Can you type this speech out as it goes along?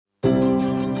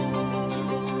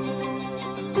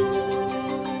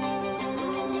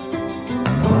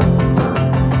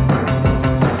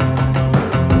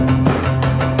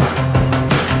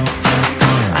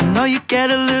get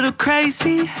a little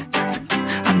crazy,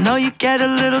 I know you get a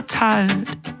little tired,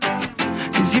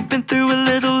 'cause you've been through a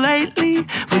little lately.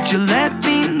 Would you let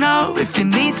me know if you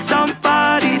need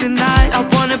somebody tonight? I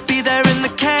wanna be there in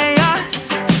the chaos,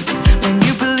 when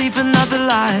you believe another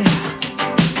lie.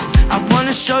 I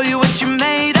wanna show you what you're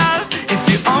made of, if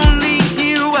you only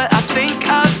knew what I think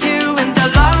of you. And I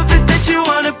love it that you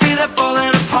wanna be there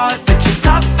falling apart, but you're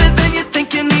tougher than you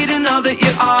think. You need to know that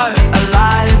you are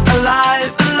alive,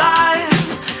 alive, alive.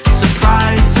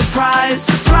 Surprise, surprise,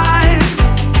 surprise.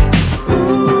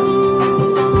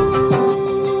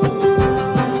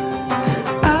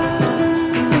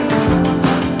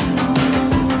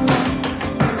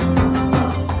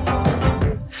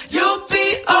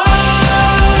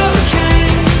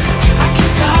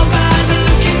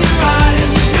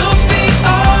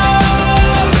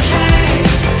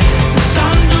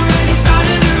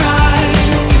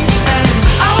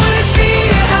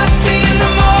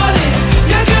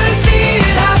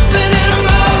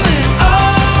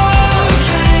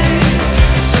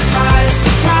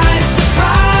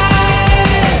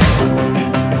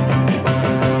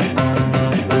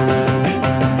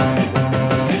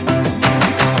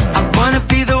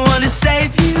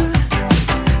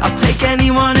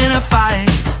 Anyone in a fight,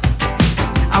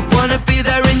 I wanna be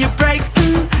there in your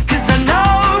breakthrough, 'cause I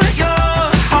know your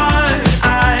heart.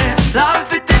 I love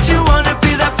it that you wanna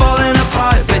be there falling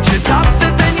apart, but you're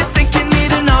tougher than you think. You need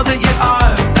to know that you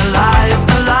are alive,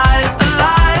 alive,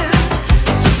 alive.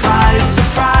 Surprise,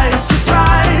 surprise,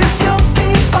 surprise. You'll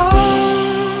be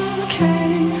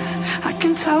okay, I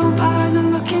can tell by the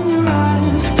look in your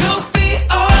eyes. You'll be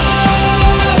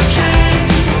okay,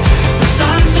 the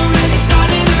sun's already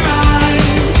starting to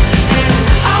rise.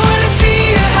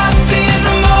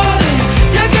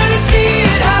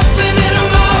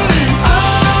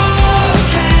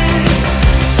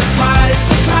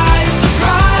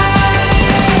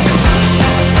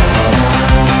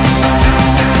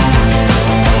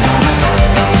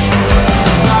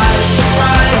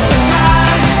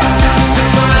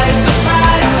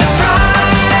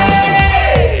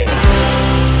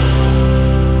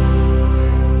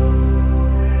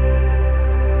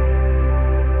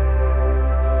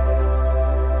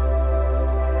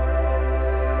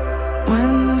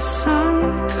 When the sun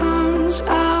comes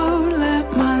out